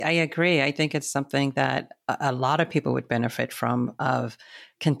I agree. I think it's something that a lot of people would benefit from, of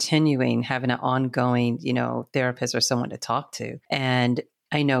continuing having an ongoing, therapist or someone to talk to. And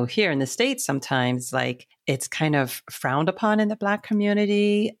I know here in the States, sometimes like it's kind of frowned upon in the Black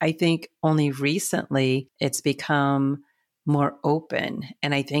community. I think only recently it's become more open.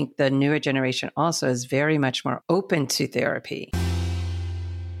 And I think the newer generation also is very much more open to therapy.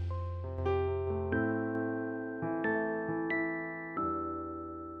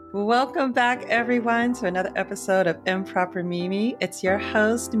 Welcome back, everyone, to another episode of Improper Mimi. It's your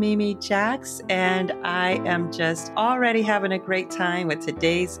host, Mimi Jax, and I am just already having a great time with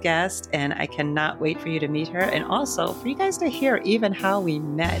today's guest, and I cannot wait for you to meet her, and also for you guys to hear even how we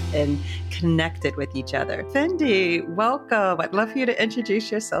met and connected with each other. Phindile, welcome. I'd love for you to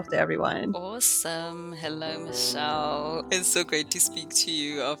introduce yourself to everyone. Awesome. Hello, Michelle. It's so great to speak to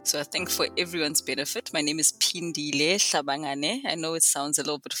you. So I think for everyone's benefit, my name is Phindile Hlabangane. I know it sounds a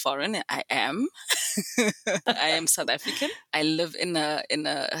little bit foreign. I am. I am South African. I live in a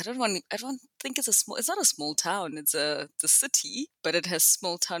I don't think it's not a small town. It's the city, but it has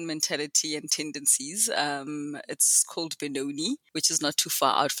small town mentality and tendencies. It's called Benoni, which is not too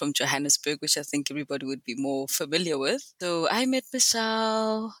far out from Johannesburg, which I think everybody would be more familiar with. So I met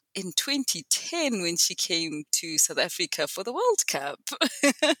Michelle in 2010 when she came to South Africa for the World Cup.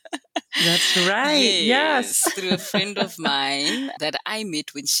 That's right. Yes. Through a friend of mine that I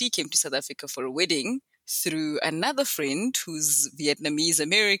met when she came to South Africa for a wedding, through another friend who's Vietnamese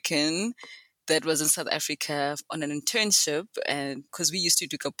American that was in South Africa on an internship, and because we used to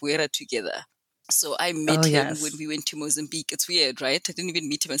do capoeira together. So I met him when we went to Mozambique. It's weird, right? I didn't even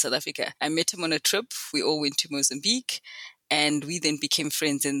meet him in South Africa. I met him on a trip. We all went to Mozambique. And we then became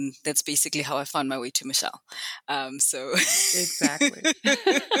friends, and that's basically how I found my way to Michelle. Exactly.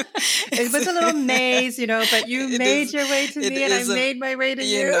 It was a little maze, but you made your way to me, and I made my way to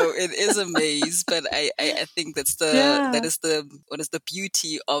you. It is a maze, but I think that is the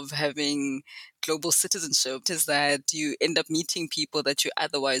beauty of having global citizenship, is that you end up meeting people that you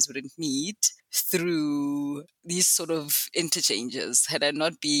otherwise wouldn't meet through these sort of interchanges. Had I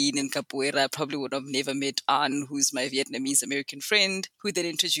not been in capoeira, I probably would have never met Anne, who's my Vietnamese American friend, who then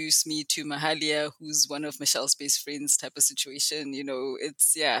introduced me to Mahalia, who's one of Michelle's best friends, type of situation.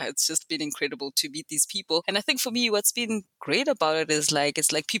 It's just been incredible to meet these people. And I think for me, what's been great about it is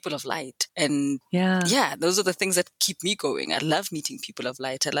it's like people of light. And those are the things that keep me going. I love meeting people of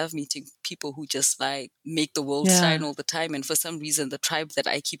light. I love meeting people who just make the world shine all the time. And for some reason, the tribe that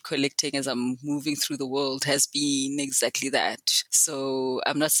I keep collecting as I'm moving through the world has been exactly that. So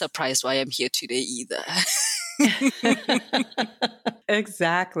I'm not surprised why I'm here today either.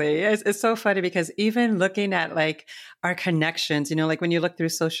 Exactly. It's so funny because even looking at our connections, when you look through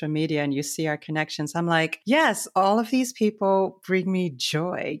social media and you see our connections, I'm like, yes, all of these people bring me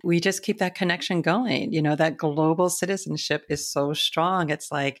joy. We just keep that connection going. That global citizenship is so strong.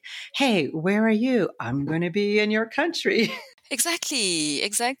 It's like, hey, where are you? I'm going to be in your country.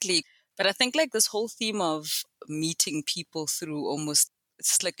 Exactly. But I think this whole theme of meeting people through almost,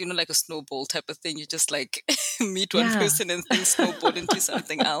 it's like a snowball type of thing. You just meet one person and things snowball into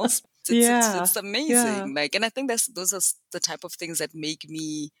something else. It's amazing. Yeah. And I think those are the type of things that make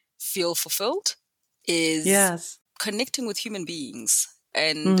me feel fulfilled, is connecting with human beings.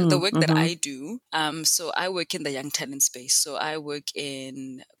 And the work that I do, so I work in the young talent space. So I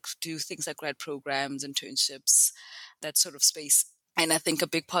do things like grad programs, internships, that sort of space. And I think a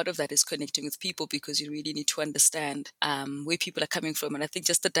big part of that is connecting with people, because you really need to understand where people are coming from. And I think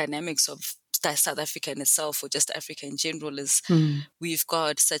just the dynamics of South Africa in itself, or just Africa in general, is we've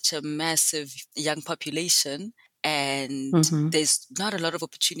got such a massive young population, and there's not a lot of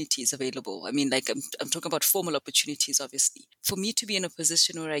opportunities available. I mean, I'm talking about formal opportunities, obviously. For me to be in a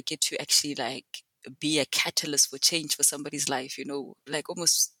position where I get to actually be a catalyst for change for somebody's life,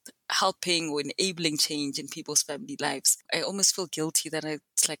 almost helping or enabling change in people's family lives, I almost feel guilty that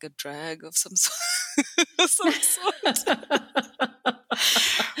it's like a drag of some sort.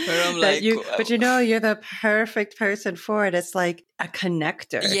 Where I'm but you're the perfect person for it. It's like a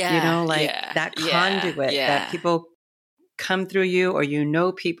connector, that conduit that people come through you, or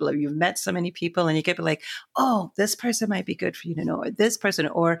people, or you've met so many people, and you get like, oh, this person might be good for you to know, or this person,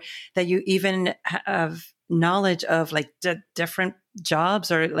 or that you even have knowledge of different jobs,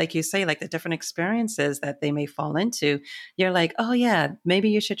 or like you say, the different experiences that they may fall into. You're like, oh yeah, maybe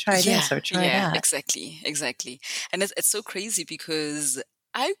you should try this or try that. Exactly. And it's so crazy because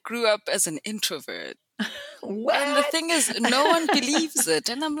I grew up as an introvert. What? And the thing is, no one believes it.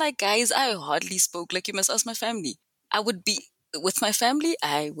 And I'm like, guys, I hardly spoke. You must ask my family. I would be with my family.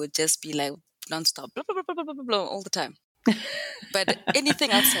 I would just be nonstop, blah, blah, blah, blah, blah, blah, blah, all the time. But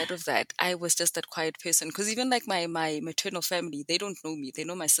anything outside of that, I was just that quiet person. Because even like my maternal family, they don't know me. They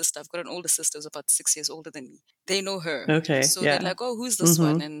know my sister. I've got an older sister who's about 6 years older than me. They know her. Okay. So they're like, oh, who's this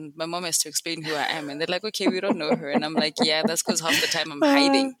one? And my mom has to explain who I am. And they're like, okay, we don't know her. And I'm like, yeah, that's because half the time I'm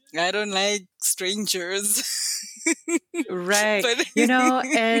hiding. I don't like strangers. Right.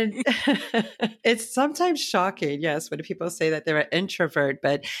 And it's sometimes shocking, yes, when people say that they're an introvert,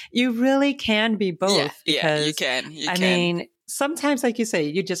 but you really can be both. Because, you can. I mean, sometimes, like you say,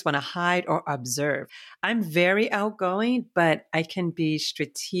 you just want to hide or observe. I'm very outgoing, but I can be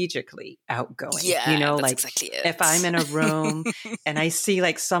strategically outgoing. Yeah, that's like exactly it. If I'm in a room and I see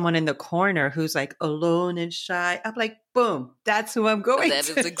like someone in the corner who's like alone and shy, I'm like, boom, that's who I'm going to.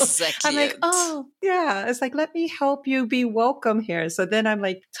 That is exactly I'm like, oh, yeah. It's like, let me help you be welcome here. So then I'm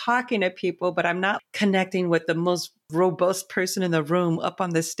like talking to people, but I'm not connecting with the most robust person in the room up on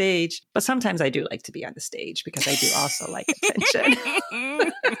the stage. But sometimes I do like to be on the stage because I do also like attention.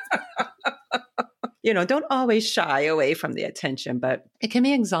 Don't always shy away from the attention, but it can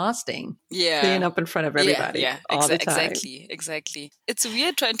be exhausting. Being up in front of everybody all the time. Exactly. It's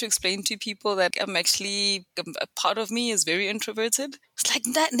weird trying to explain to people that I'm actually, a part of me is very introverted. It's like,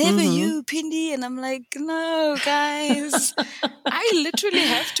 that never you, Phindile. And I'm like, no, guys, I literally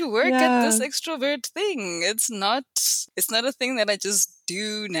have to work at this extrovert thing. It's not a thing that I just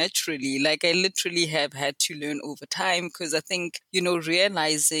do naturally. Like, I literally have had to learn over time, because I think,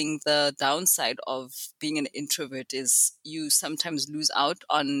 realizing the downside of being an introvert is you sometimes lose out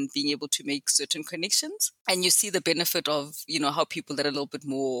on being able to make certain connections. And you see the benefit of, how people that are a little bit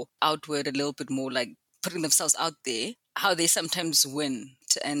more outward, a little bit more like putting themselves out there, how they sometimes win.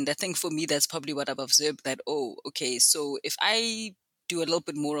 And I think for me, that's probably what I've observed, that, oh, okay, so if I do a little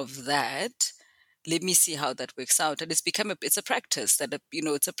bit more of that, let me see how that works out. And it's a practice that,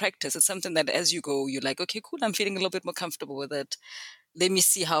 it's a practice. It's something that as you go, you're like, okay, cool, I'm feeling a little bit more comfortable with it. Let me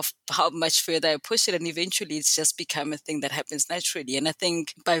see how much further I push it. And eventually it's just become a thing that happens naturally. And I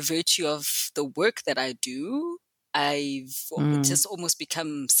think by virtue of the work that I do, I've just almost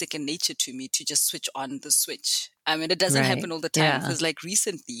become second nature to me to just switch on the switch. I mean, it doesn't happen all the time, because like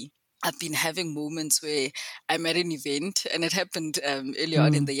recently, I've been having moments where I'm at an event, and it happened earlier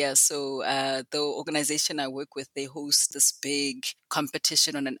on in the year. So the organization I work with, they host this big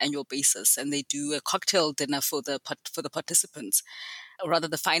competition on an annual basis, and they do a cocktail dinner for the participants, or rather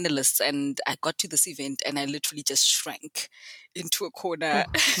the finalists. And I got to this event, and I literally just shrank into a corner.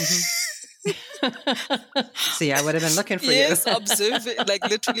 See, I would have been looking for you. Yes, observing, like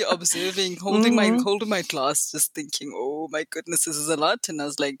literally observing, holding my glass, just thinking, oh my goodness, this is a lot. And I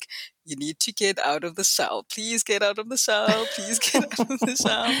was like, you need to get out of the shower. Please get out of the shower. Please get out of the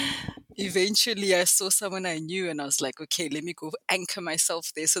shower. Eventually, I saw someone I knew, and I was like, okay, let me go anchor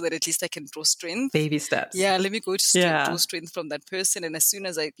myself there so that at least I can draw strength. Baby steps. Yeah, let me go draw strength from that person. And as soon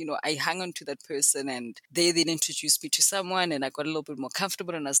as I hung on to that person, and they then introduced me to someone, and I got a little bit more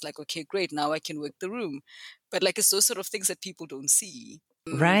comfortable, and I was like, okay, great, now I can work the room. But like, it's those sort of things that people don't see.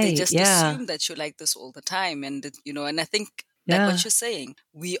 Right. They just assume that you're like this all the time. And, and I think, like what you're saying,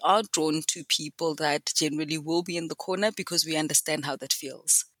 we are drawn to people that generally will be in the corner because we understand how that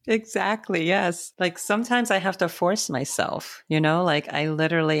feels. Exactly. Yes. Like sometimes I have to force myself, like I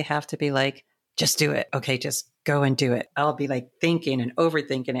literally have to be like, just do it. Okay. Just go and do it. I'll be like thinking and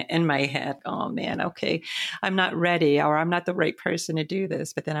overthinking it in my head. Oh man. Okay. I'm not ready, or I'm not the right person to do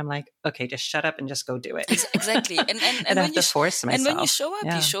this. But then I'm like, okay, just shut up and just go do it. Exactly. And I have to force myself. And when you show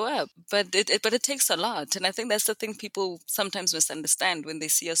up, you show up. But it takes a lot. And I think that's the thing people sometimes misunderstand when they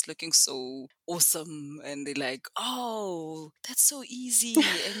see us looking so awesome, and they're like, oh, that's so easy.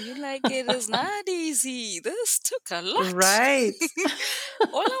 And you're like, it is not easy. This took a lot. Right.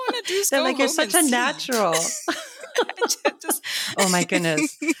 All I want to do is they're go like, home you're such and a natural. Oh my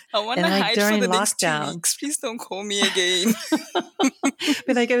goodness. I want to hide for the next 2 weeks. Please don't call me again.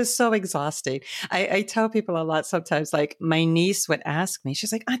 But like, it was so exhausting. I tell people a lot sometimes, like my niece would ask me,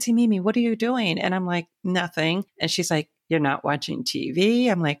 she's like, Auntie Mimi, what are you doing? And I'm like, nothing. And she's like, you're not watching TV?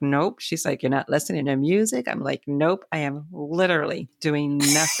 I'm like, nope. She's like, you're not listening to music? I'm like, nope. I am literally doing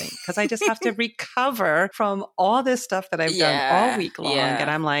nothing because I just have to recover from all this stuff that I've done all week long. And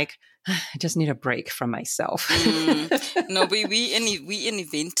I'm like, I just need a break from myself. No, we in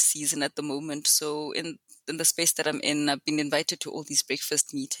event season at the moment. So in the space that I'm in, I've been invited to all these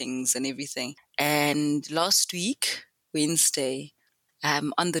breakfast meetings and everything. And last week, Wednesday,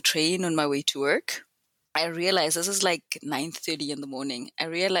 on the train on my way to work, I realized, this is like 9:30 in the morning. I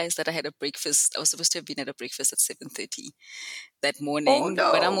realized that I had a breakfast. I was supposed to have been at a breakfast at 7:30 that morning. Oh,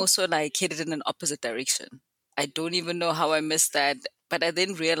 no. But I'm also like headed in an opposite direction. I don't even know how I missed that. But I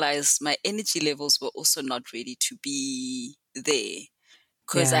then realized my energy levels were also not ready to be there,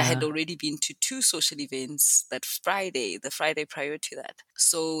 because I had already been to 2 social events the Friday prior to that.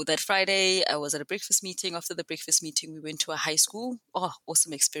 So that Friday, I was at a breakfast meeting. After the breakfast meeting, we went to a high school. Oh,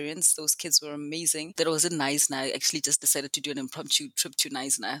 awesome experience. Those kids were amazing. That was in Knysna. I actually just decided to do an impromptu trip to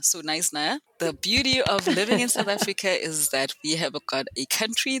Knysna. So Knysna, the beauty of living in South Africa is that we have got a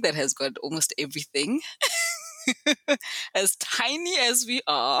country that has got almost everything. As tiny as we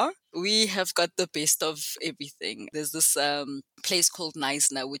are, we have got the best of everything. There's this place called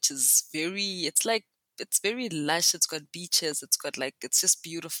Knysna, which is it's very lush. It's got beaches. It's just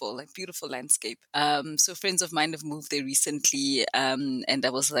beautiful, like beautiful landscape. So friends of mine have moved there recently. And I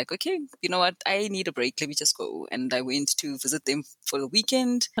was like, okay, you know what? I need a break. Let me just go. And I went to visit them for the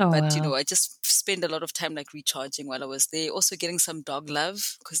weekend. But, I just spent a lot of time like recharging while I was there. Also getting some dog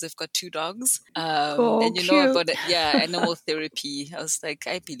love because they've got 2 dogs. And cute. about it. Yeah, animal therapy. I was like,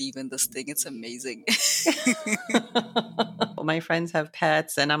 I believe in this thing. It's amazing. My friends have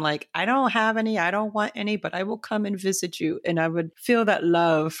pets and I'm like, I don't have any, I don't want any, but I will come and visit you. And I would feel that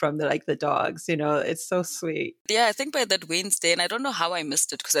love from the dogs, it's so sweet. Yeah, I think by that Wednesday, and I don't know how I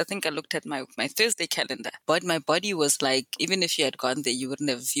missed it because I think I looked at my Thursday calendar, but my body was like, even if you had gone there, you wouldn't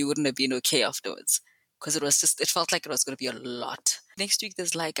have been okay afterwards. Because it felt like it was going to be a lot. Next week,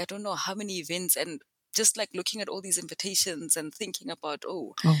 there's I don't know how many events, and just looking at all these invitations and thinking about,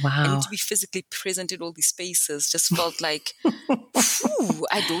 wow, I need to be physically present in all these spaces, just felt like,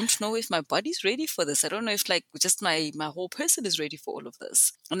 I don't know if my body's ready for this. I don't know if just my whole person is ready for all of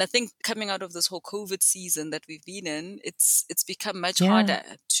this. And I think coming out of this whole COVID season that we've been in, it's become much harder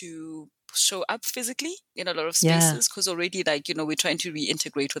to show up physically in a lot of spaces because already we're trying to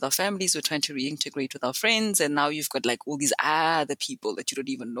reintegrate with our families, we're trying to reintegrate with our friends, and now you've got all these other people that you don't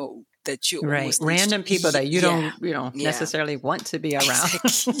even know that you almost random people that you don't necessarily want to be around.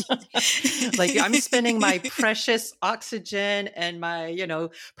 Exactly. I'm spending my precious oxygen and my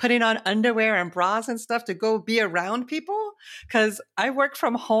putting on underwear and bras and stuff to go be around people because I work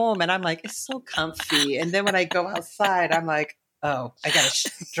from home and I'm like, it's so comfy, and then when I go outside I'm like, oh, I got to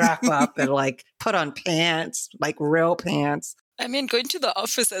strap up and put on pants, real pants. I mean, going to the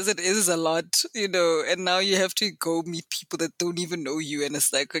office as it is a lot, and now you have to go meet people that don't even know you. And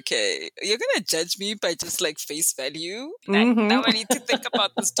it's like, okay, you're going to judge me by just face value. Mm-hmm. Now I need to think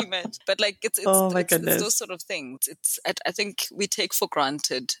about this too much. But it's those sort of things. I think we take for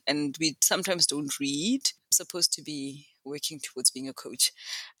granted and we sometimes don't read. I'm supposed to be working towards being a coach.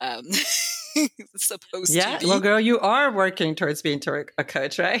 Supposed to be. Well, girl, you are working towards being a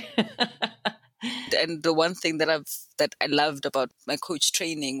coach, right? And the one thing that I loved about my coach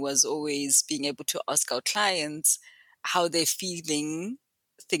training was always being able to ask our clients how they're feeling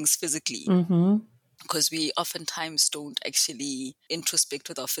things physically. Because we oftentimes don't actually introspect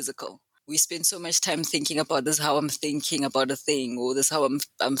with our physical. We spend so much time thinking about this, how I'm thinking about a thing, or this, how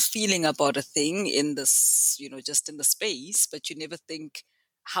I'm feeling about a thing in this, just in the space, but you never think,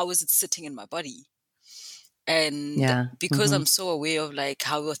 how is it sitting in my body? And because I'm so aware of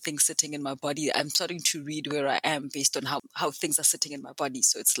how are things sitting in my body, I'm starting to read where I am based on how things are sitting in my body.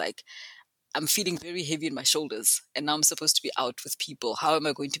 So it's I'm feeling very heavy in my shoulders and now I'm supposed to be out with people. How am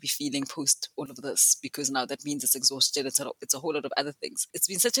I going to be feeling post all of this? Because now that means it's exhaustion. It's a whole lot of other things. It's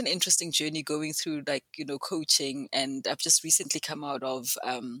been such an interesting journey going through coaching, and I've just recently come out of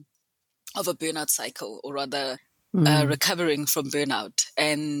a burnout cycle, or rather recovering from burnout,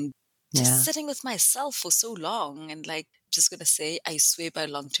 and just sitting with myself for so long. And just going to say, I swear by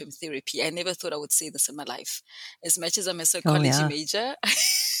long-term therapy. I never thought I would say this in my life. As much as I'm a psychology major.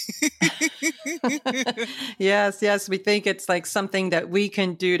 Yes. We think it's something that we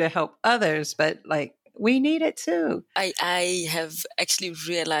can do to help others, but we need it too. I have actually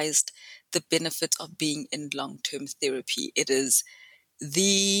realized the benefits of being in long-term therapy. It is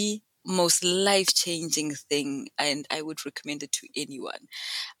the most life-changing thing, and I would recommend it to anyone.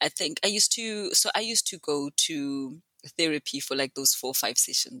 I think I used to go to therapy for those 4 or 5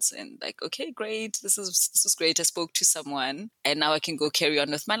 sessions, and okay, great, this is great. I spoke to someone and now I can go carry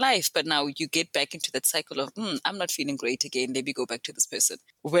on with my life. But now you get back into that cycle of I'm not feeling great again, let me go back to this person.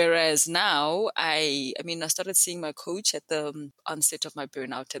 Whereas now I started seeing my coach at the onset of my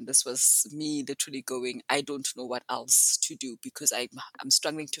burnout, and this was me literally going, I don't know what else to do because I'm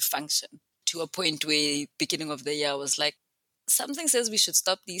struggling to function, to a point where beginning of the year I was like, something says we should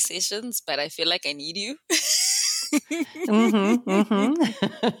stop these sessions, but I feel like I need you. Mm-hmm, mm-hmm.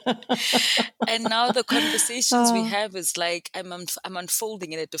 And now the conversations we have is like I'm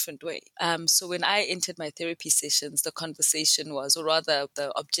unfolding in a different way. So when I entered my therapy sessions, the conversation was, or rather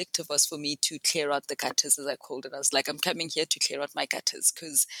the objective was for me to clear out the gutters, as I called it. I was like, I'm coming here to clear out my gutters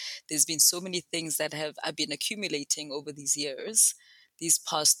because there's been so many things that I've been accumulating over these years. These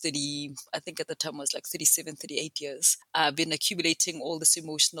past 30, I think at the time was like 37, 38 years. I've been accumulating all this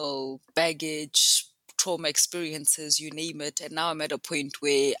emotional baggage, trauma experiences, you name it. And now I'm at a point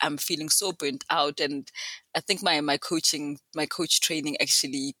where I'm feeling so burnt out. And I think my coach training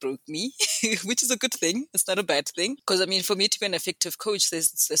actually broke me, which is a good thing. It's not a bad thing. Because I mean, for me to be an effective coach,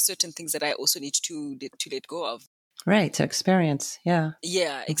 there's certain things that I also need to let go of. Right. To experience. Yeah.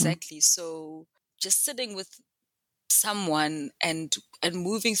 Yeah, exactly. Mm-hmm. So just sitting with someone and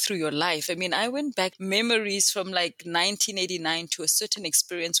moving through your life. I mean, I went back memories from like 1989 to a certain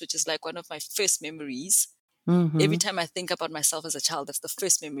experience, which is like one of my first memories. Mm-hmm. Every time I think about myself as a child, that's the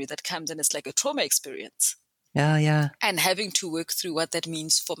first memory that comes, and it's like a trauma experience. Yeah, yeah. And having to work through what that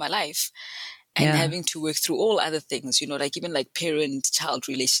means for my life. And having to work through all other things, like even like parent-child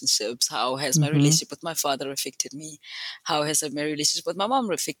relationships. How has my relationship with my father affected me? How has my relationship with my mom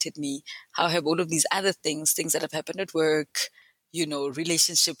affected me? How have all of these other things that have happened at work,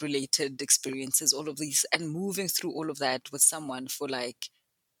 relationship-related experiences, all of these, and moving through all of that with someone for like,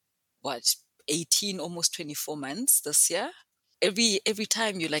 18, almost 24 months this year. Every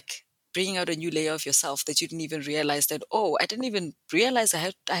time you're like bringing out a new layer of yourself that you didn't even realize that, I didn't even realize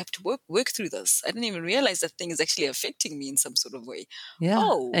I have to work through this. I didn't even realize that thing is actually affecting me in some sort of way. Yeah.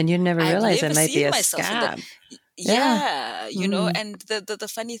 And you never realize it might be a scab. Yeah. And the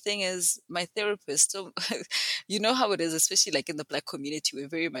funny thing is my therapist, so you know how it is, especially like in the Black community, we're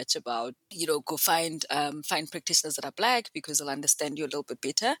very much about, go find practitioners that are Black because they'll understand you a little bit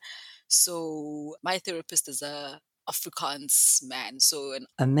better. So my therapist is a Afrikaans man. So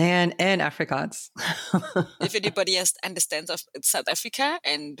a man and Afrikaans. If anybody understands of South Africa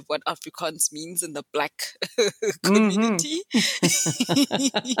and what Afrikaans means in the Black community,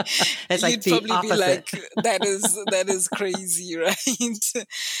 it's like you'd probably opposite. be like, that is crazy, right?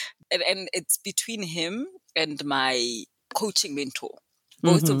 And it's between him and my coaching mentor,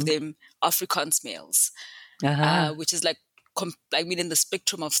 both of them Afrikaans males, which is like, in the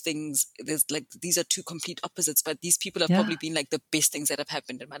spectrum of things, there's like, these are two complete opposites, but these people have probably been like the best things that have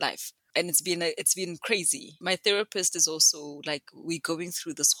happened in my life. And it's been crazy. My therapist is also like, we're going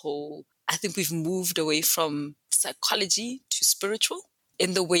through this whole, I think we've moved away from psychology to spiritual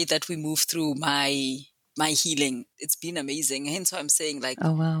in the way that we move through my healing. It's been amazing. Hence why I'm saying like,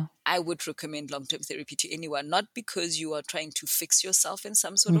 oh, wow. I would recommend long-term therapy to anyone, not because you are trying to fix yourself in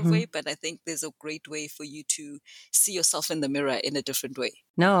some sort of way, but I think there's a great way for you to see yourself in the mirror in a different way.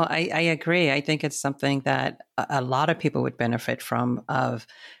 No, I agree. I think it's something that a lot of people would benefit from, of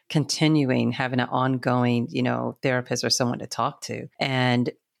continuing having an ongoing, therapist or someone to talk to.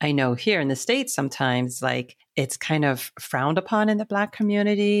 And I know here in the States, sometimes like it's kind of frowned upon in the Black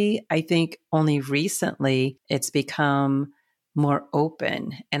community. I think only recently it's become more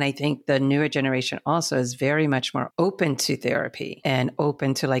open. And I think the newer generation also is very much more open to therapy and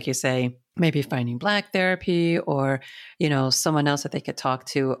open to, like you say, maybe finding Black therapy or, someone else that they could talk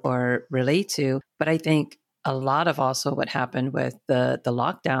to or relate to. But I think a lot of also what happened with the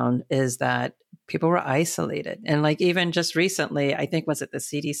lockdown is that people were isolated. And like even just recently, I think, was it the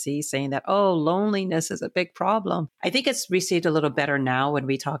CDC saying that, loneliness is a big problem. I think it's received a little better now when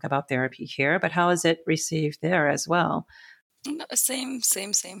we talk about therapy here, but how is it received there as well? No, same.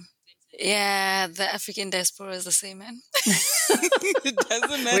 Yeah, the African diaspora is the same, man. It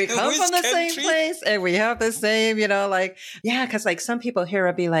doesn't matter. We come from the same place and we have the same, because like some people here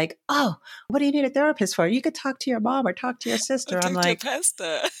will be like, oh, what do you need a therapist for? You could talk to your mom or talk to your sister. I'm like, to your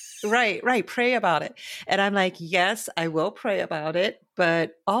pastor. Right. Pray about it. And I'm like, yes, I will pray about it.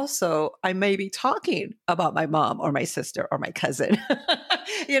 But also I may be talking about my mom or my sister or my cousin,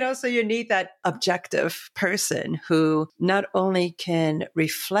 so you need that objective person who not only can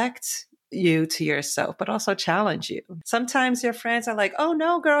reflect you to yourself, but also challenge you. Sometimes your friends are like, oh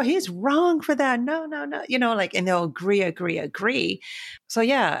no, girl, he's wrong for that. No. And they'll agree. So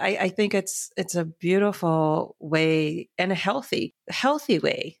yeah, I think it's a beautiful way and a healthy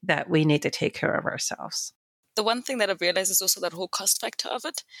way that we need to take care of ourselves. The one thing that I've realized is also that whole cost factor of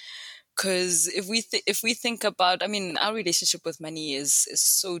it. Because if we think about, our relationship with money is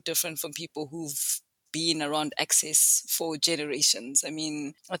so different from people who've been around access for generations. I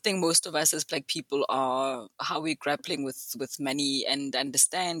mean, I think most of us as Black people are how we're grappling with money and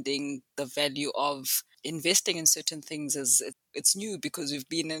understanding the value of investing in certain things it's new because we've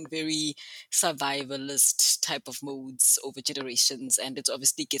been in very survivalist type of modes over generations, and it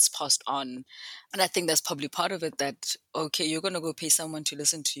obviously gets passed on. And I think that's probably part of it, that, okay, you're going to go pay someone to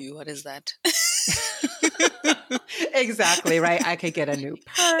listen to you. What is that? Exactly, right? I could get a new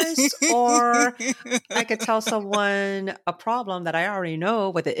purse, or I could tell someone a problem that I already know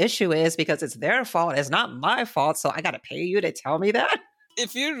what the issue is because it's their fault. It's not my fault. So I got to pay you to tell me that.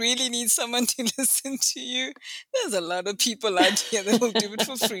 If you really need someone to listen to you, there's a lot of people out here that will do it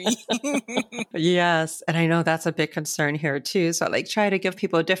for free. Yes. And I know that's a big concern here too. So like try to give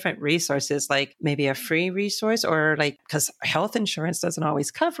people different resources, like maybe a free resource, or like, because health insurance doesn't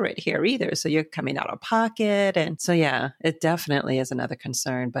always cover it here either. So you're coming out of pocket. And so, yeah, it definitely is another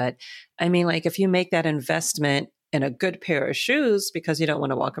concern. But I mean, like if you make that investment in a good pair of shoes because you don't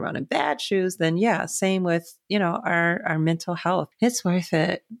want to walk around in bad shoes, then yeah, same with, our mental health. It's worth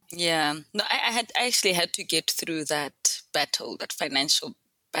it. Yeah. No, I actually had to get through that battle, that financial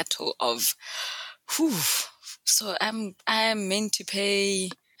battle of, so I'm meant to pay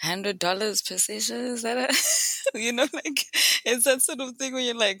 $100 per session. Is that it's that sort of thing where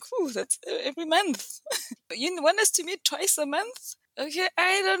you're like, that's every month. You want us to meet twice a month? Okay,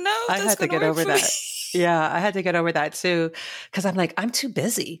 I don't know. I had to get over that. Yeah, I had to get over that too. Because I'm like, I'm too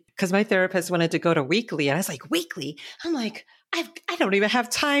busy. Because my therapist wanted to go to weekly. And I was like, weekly? I'm like, I don't even have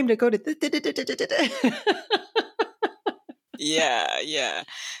time to go to... Yeah.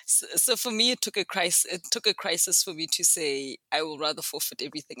 So for me, it took a crisis. It took a crisis for me to say, I will rather forfeit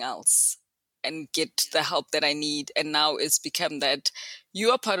everything else and get the help that I need. And now it's become that you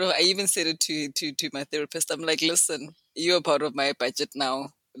are part of, I even said it to my therapist. I'm like, listen, you are part of my budget now,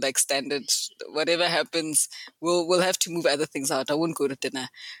 like standard, whatever happens, we'll have to move other things out. I won't go to dinner.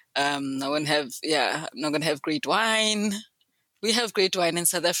 I'm not going to have great wine. We have great wine in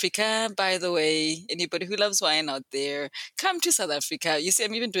South Africa, by the way. Anybody who loves wine out there, come to South Africa. You see,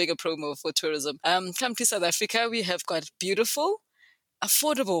 I'm even doing a promo for tourism. Come to South Africa. We have got beautiful,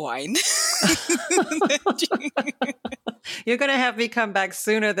 affordable wine. You're going to have me come back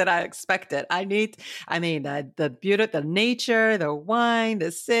sooner than I expected. The beauty, the nature, the wine,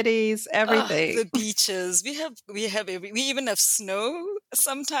 the cities, everything. The beaches. We even have snow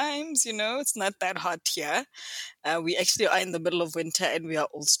sometimes, it's not that hot here. We actually are in the middle of winter and we are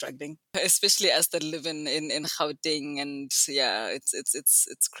all struggling, especially us that live in Gauteng. And yeah,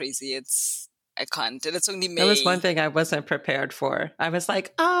 it's crazy. I can't. And it's only May. That was one thing I wasn't prepared for. I was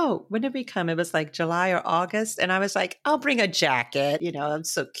like, oh, when did we come? It was like July or August. And I was like, I'll bring a jacket. I'm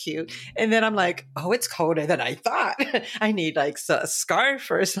so cute. And then I'm like, oh, it's colder than I thought. I need like a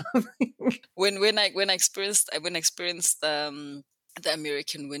scarf or something. When I experienced the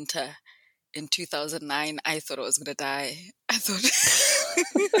American winter in 2009, I thought I was going to die. I thought...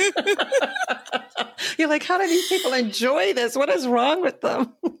 You're like, how do these people enjoy this? What is wrong with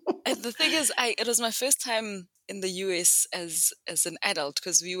them? And the thing is, it was my first time in the US as an adult,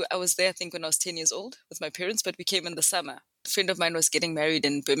 because I was there, I think, when I was 10 years old with my parents, but we came in the summer. A friend of mine was getting married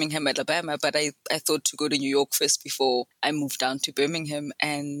in Birmingham, Alabama, but I thought to go to New York first before I moved down to Birmingham.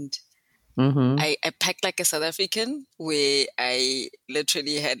 And I packed like a South African, where I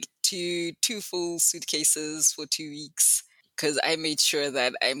literally had two full suitcases for 2 weeks, because I made sure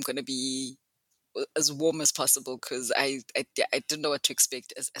that I'm going to be as warm as possible, because I didn't know what to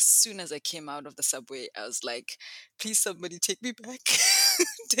expect. As soon as I came out of the subway, I was like, please somebody take me back.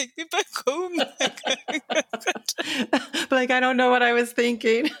 Take me back home. Like, I don't know what I was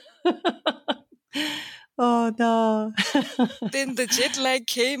thinking. Oh no. Then the jet lag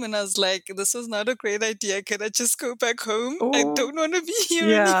came and I was like, this was not a great idea. Can I just go back home? Ooh. I don't want to be here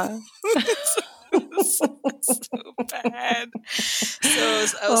anymore. So bad. So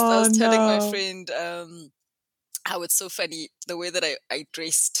I was telling my friend how it's so funny the way that I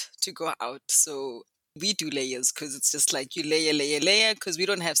dressed to go out. So we do layers, because it's just like you layer, because we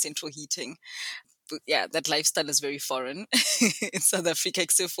don't have central heating. But yeah, that lifestyle is very foreign in South Africa,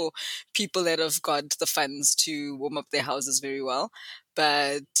 except for people that have got the funds to warm up their houses very well.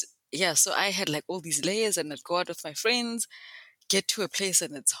 But yeah, so I had like all these layers, and I'd go out with my friends, get to a place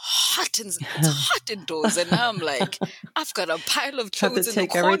and it's hot indoors, and now I'm like, I've got a pile of clothes in the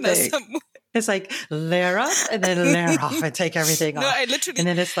corner somewhere. It's like layer up and then layer off and take everything off. And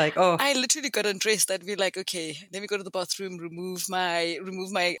then it's like, I literally got undressed. I'd be like, okay, let me go to the bathroom, remove my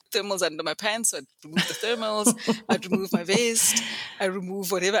thermals under my pants. So I'd remove the thermals, I'd remove my vest, I remove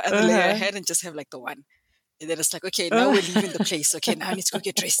whatever other layer I had, and just have like the one. And then it's like, okay, now we're leaving the place. Okay, now I need to go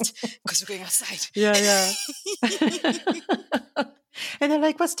get dressed because we're going outside. Yeah. And they're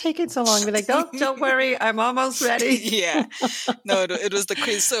like, what's taking so long? We're like, don't worry, I'm almost ready. Yeah. No, it was the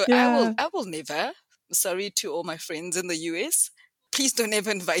quiz. So I will never, sorry to all my friends in the US, please don't ever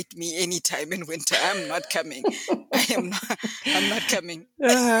invite me anytime in winter. I'm not coming. I'm not coming.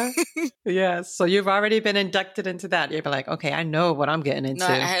 Yes. So you've already been inducted into that. You're like, okay, I know what I'm getting into. No,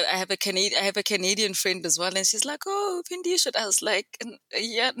 I have a Canadian friend as well, and she's like, "Oh, Phindile, should." I was like,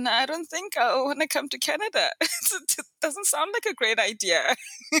 "Yeah, no, I don't think I want to come to Canada. It doesn't sound like a great idea."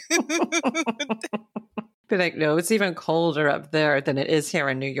 Be like, no, it's even colder up there than it is here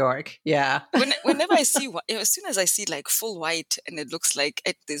in New York. Yeah. Whenever I see, as soon as I see like full white and it looks like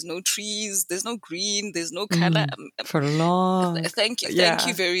there's no trees, there's no green, there's no color. For long. Thank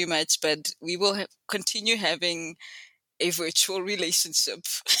you very much. But we will continue having a virtual relationship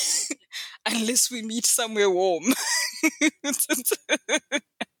unless we meet somewhere warm.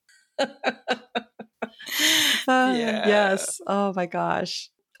 Yes. Oh my gosh.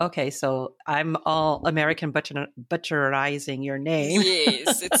 Okay, so I'm all American butcherizing your name.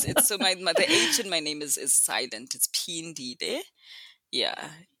 Yes, it's so the H in my name is silent. It's Phindile. Yeah.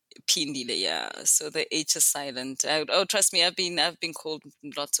 Phindile, yeah. So the H is silent. Trust me, I've been called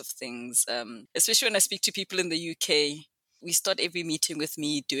lots of things. Especially when I speak to people in the UK. We start every meeting with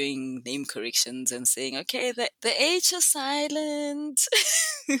me doing name corrections and saying, okay, the H is silent.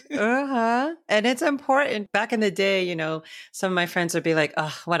 And it's important. Back in the day, some of my friends would be like,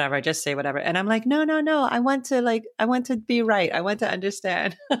 oh, whatever, just say whatever. And I'm like, no. I want to be right. I want to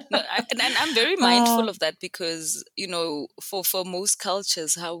understand. And I'm very mindful of that because, for most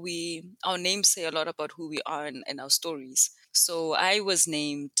cultures, our names say a lot about who we are and our stories. So I was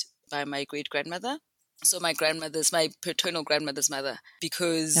named by my great-grandmother. So my paternal grandmother's mother,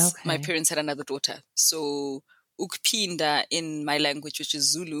 because my parents had another daughter. So ukpinda in my language, which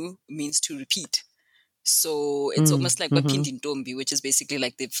is Zulu, means to repeat. So it's almost like Bapindi Ntombi, which is basically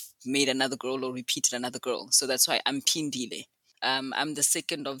like they've made another girl or repeated another girl. So that's why I'm Phindile. I'm the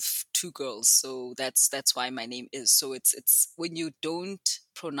second of two girls, so that's why my name is. So it's when you don't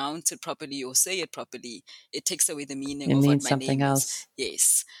pronounce it properly or say it properly, it takes away the meaning of what my name is.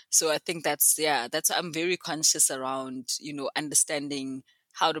 Yes. So I think that's I'm very conscious around, understanding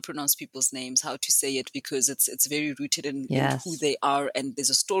how to pronounce people's names, how to say it, because it's very rooted in who they are, and there's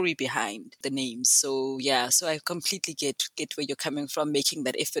a story behind the names. So so I completely get where you're coming from, making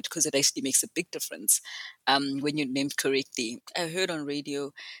that effort, because it actually makes a big difference when you're named correctly. I heard on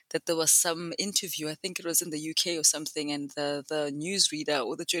radio that there was some interview, I think it was in the UK or something, and the newsreader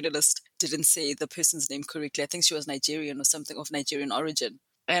or the journalist didn't say the person's name correctly. I think she was Nigerian or something, of Nigerian origin.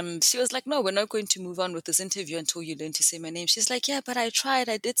 She was like, no, we're not going to move on with this interview until you learn to say my name. She's like, yeah, but I tried.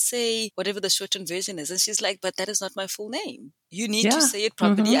 I did say whatever the shortened version is. And she's like, but that is not my full name. You need to say it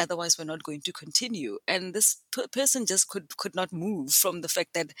properly. Otherwise, we're not going to continue. And this person just could not move from the fact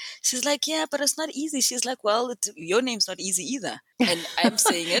that she's like, yeah, but it's not easy. She's like, well, your name's not easy either. And I'm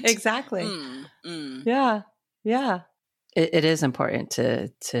saying it. Exactly. Yeah. Yeah. It is important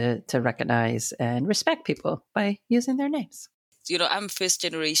to recognize and respect people by using their names. I'm first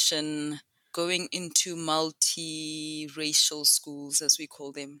generation going into multi-racial schools, as we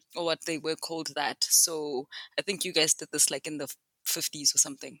call them, or what they were called that. So I think you guys did this like in the 50s or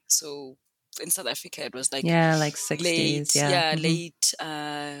something. So in South Africa, it was like like 60s,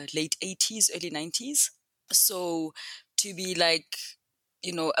 late 80s, early 90s. So to be like,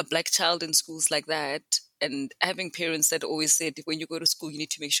 a black child in schools like that, and having parents that always said, when you go to school, you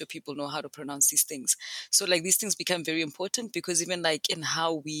need to make sure people know how to pronounce these things. So like these things become very important, because even like in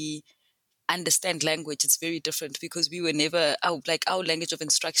how we understand language, it's very different, because we were never, our language of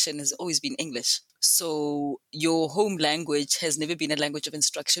instruction has always been English. So your home language has never been a language of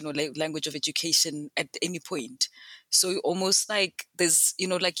instruction or language of education at any point. So almost like there's,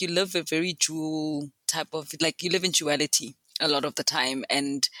 like you live a very dual type of, like you live in duality a lot of the time.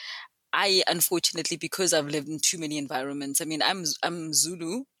 And I, unfortunately, because I've lived in too many environments, I mean, I'm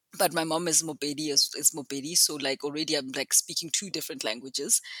Zulu, but my mom is Mopedi. So like already I'm like speaking two different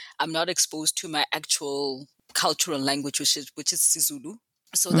languages. I'm not exposed to my actual cultural language, which is Sizulu.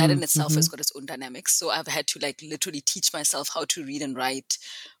 So that in itself has got its own dynamics. So I've had to like literally teach myself how to read and write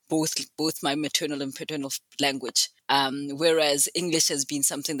both my maternal and paternal language. Whereas English has been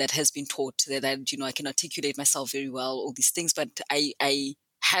something that has been taught, that I can articulate myself very well, all these things, but I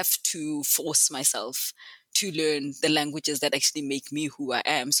have to force myself to learn the languages that actually make me who I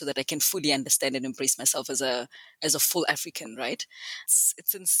am, so that I can fully understand and embrace myself as a full African, right?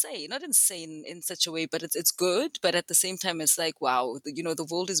 It's insane, not insane in such a way, but it's good. But at the same time, it's like, wow, the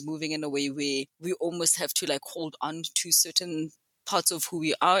world is moving in a way where we almost have to like hold on to certain parts of who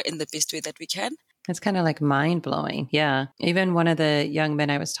we are in the best way that we can. It's kind of like mind blowing. Yeah. Even one of the young men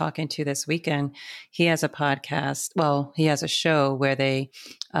I was talking to this weekend, he has a podcast. Well, he has a show where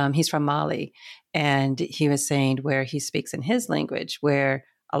he's from Mali. And he was saying where he speaks in his language, where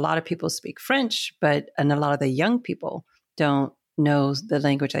a lot of people speak French, and a lot of the young people don't know the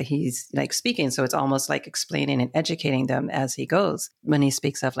language that he's like speaking. So it's almost like explaining and educating them as he goes when he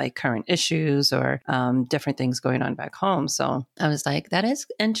speaks of like current issues or different things going on back home. So I was like, that is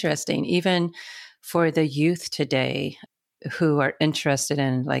interesting. Even for the youth today who are interested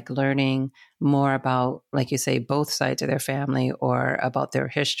in like learning more about, like you say, both sides of their family or about their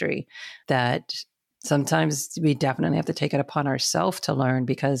history, that sometimes we definitely have to take it upon ourselves to learn,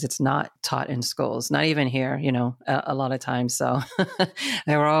 because it's not taught in schools, not even here, a lot of times. So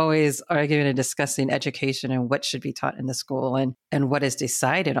we're always arguing and discussing education and what should be taught in the school, and what is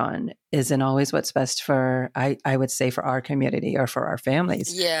decided on isn't always what's best for, I would say, for our community or for our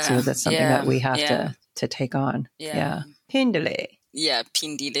families. Yeah. So that's something that we have to take on. Yeah. Phindile. Yeah,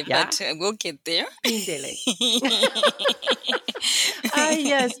 Phindile, but we'll get there. Phindile.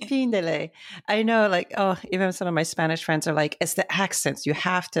 Yes, Phindile. I know, like, even some of my Spanish friends are like, it's the accents. You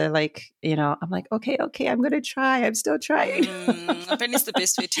have to, like, I'm like, okay, I'm going to try. I'm still trying. Apparently, it's the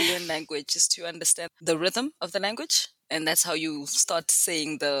best way to learn language is to understand the rhythm of the language. And that's how you start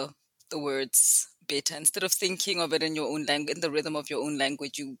saying the words better. Instead of thinking of it in your own language, in the rhythm of your own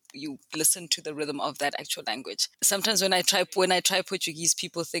language, you listen to the rhythm of that actual language. Sometimes when I try Portuguese,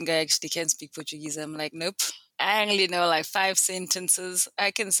 people think I actually can speak Portuguese. I'm like, nope. I only know like 5 sentences.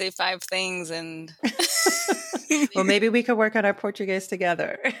 I can say 5 things, and well, maybe we could work on our Portuguese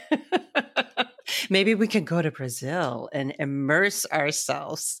together. Maybe we can go to Brazil and immerse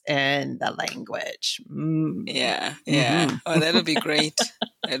ourselves in the language. Yeah. Mm-hmm. Oh, that would be great.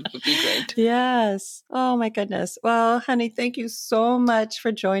 That would be great. Yes. Oh, my goodness. Well, honey, thank you so much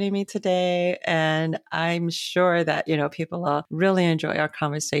for joining me today. And I'm sure that, people will really enjoy our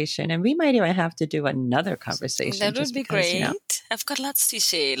conversation. And we might even have to do another conversation. That would be great. I've got lots to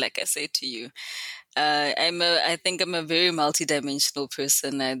share, like I said to you. I think I'm a very multidimensional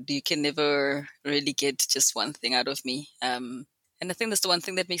person. You can never really get just one thing out of me. And I think that's the one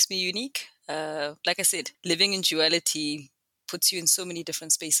thing that makes me unique. Like I said, living in duality puts you in so many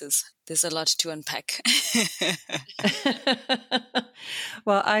different spaces. There's a lot to unpack.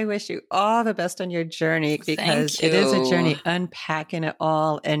 Well, I wish you all the best on your journey, because it is a journey unpacking it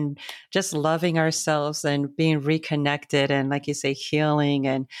all and just loving ourselves and being reconnected. And like you say, healing.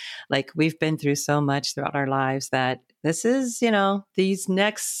 And like we've been through so much throughout our lives that this is, these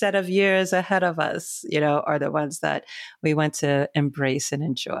next set of years ahead of us, are the ones that we want to embrace and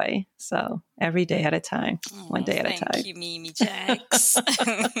enjoy. So every day at a time, one day at a time. Thank you, Mimi Jax.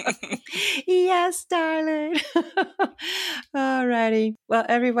 Yes, darling. All righty. Well,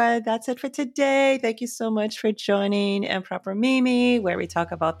 everyone, that's it for today. Thank you so much for joining Improper Mimi, where we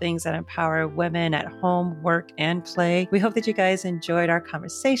talk about things that empower women at home, work, and play. We hope that you guys enjoyed our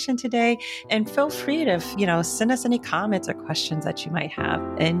conversation today, and feel free to, send us any comments or questions that you might have.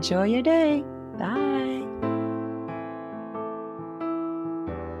 Enjoy your day. Bye.